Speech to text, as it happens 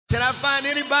Can I find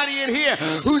anybody in here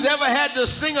who's ever had to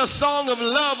sing a song of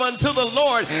love unto the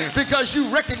Lord because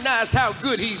you recognize how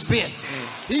good he's been?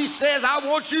 He says, I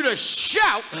want you to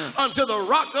shout unto the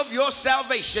rock of your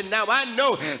salvation. Now, I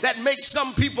know that makes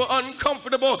some people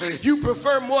uncomfortable. You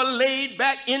prefer more laid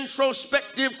back,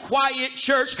 introspective, quiet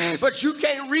church, but you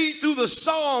can't read through the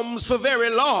Psalms for very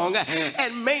long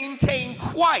and maintain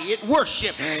quiet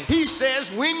worship. He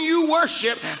says, when you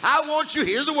worship, I want you,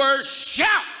 here's the word,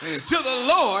 shout to the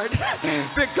Lord,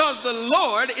 because the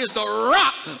Lord is the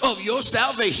rock of your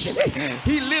salvation.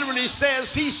 He literally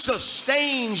says he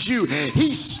sustains you.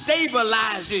 He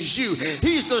stabilizes you.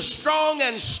 He's the strong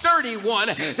and sturdy one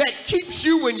that keeps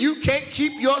you when you can't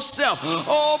keep yourself.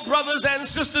 Oh, brothers and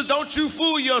sisters, don't you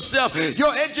fool yourself.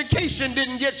 Your education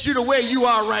didn't get you to where you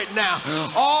are right now.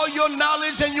 All your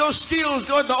knowledge and your skills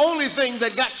are the only thing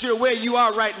that got you to where you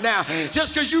are right now.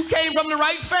 Just because you came from the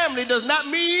right family does not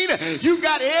mean you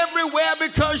got everywhere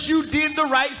because you did the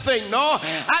right thing. No,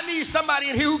 I need somebody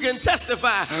in here who can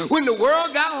testify. When the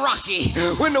world got rocky,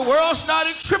 when the world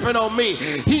started tripping on me,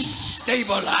 he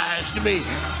stabilized me.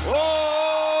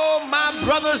 Oh, my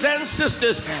brothers and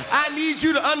sisters, I need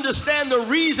you to understand the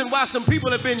reason why some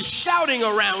people have been shouting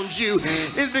around you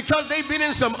is because they've been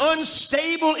in some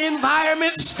unstable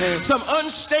environments, some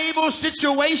unstable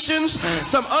situations,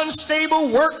 some unstable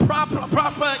work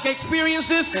proper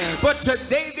experiences. But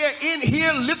today they're in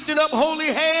here lifting up holy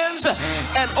hands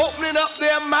and opening up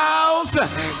their mouths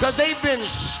because they've been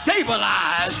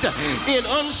stabilized in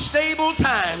unstable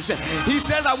times. He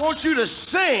says, I want you to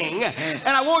sing and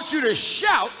I want you to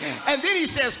shout. And then he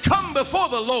says, come before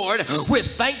the Lord with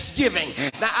thanksgiving.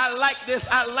 Now, I like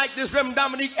this, Reverend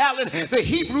Dominique Allen, the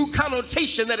Hebrew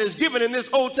connotation that is given in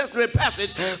this Old Testament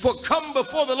passage for come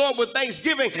before the Lord with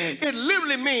thanksgiving. It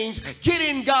literally means get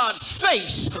in God's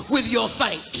face with your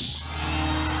thanks.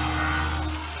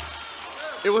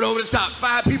 It went over the top.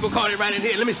 5 people caught it right in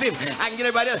here. Let me see if I can get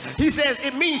everybody else. He says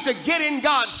it means to get in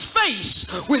God's face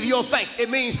with your thanks. It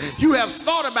means you have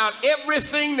thought about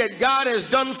everything that God has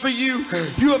done for you.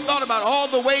 You have thought about all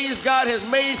the ways God has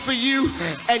made for you,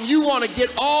 and you want to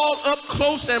get all up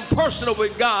close and personal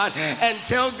with God and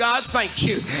tell God thank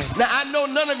you. Now, I know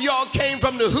none of y'all came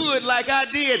from the hood like I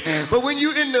did, but when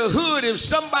you're in the hood, if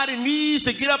somebody needs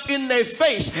to get up in their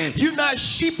face, you're not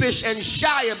sheepish and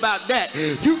shy about that.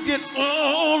 You get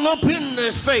all up in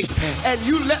their face and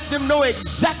you let them know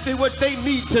exactly what they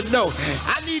need to know.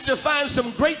 I need to find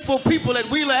some grateful people at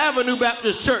Wheeler Avenue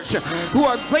Baptist Church who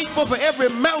are grateful for every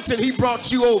mountain he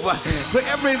brought you over, for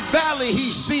every valley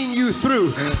he's seen you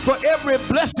through, for every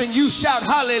blessing. You shout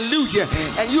hallelujah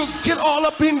and you'll get all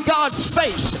up in God's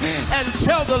face and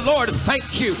tell the Lord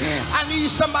thank you. I need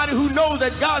somebody who knows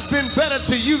that God's been better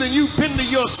to you than you've been to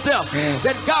yourself,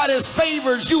 that God has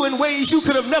favored you in ways you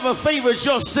could have never favored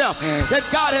yourself, that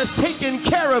God has taken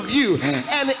care of you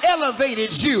and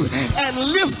elevated you and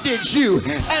lifted you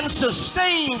and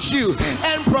sustained you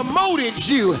and promoted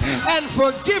you and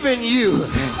forgiven you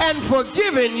and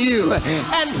forgiven you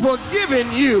and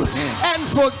forgiven you and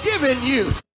forgiven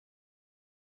you.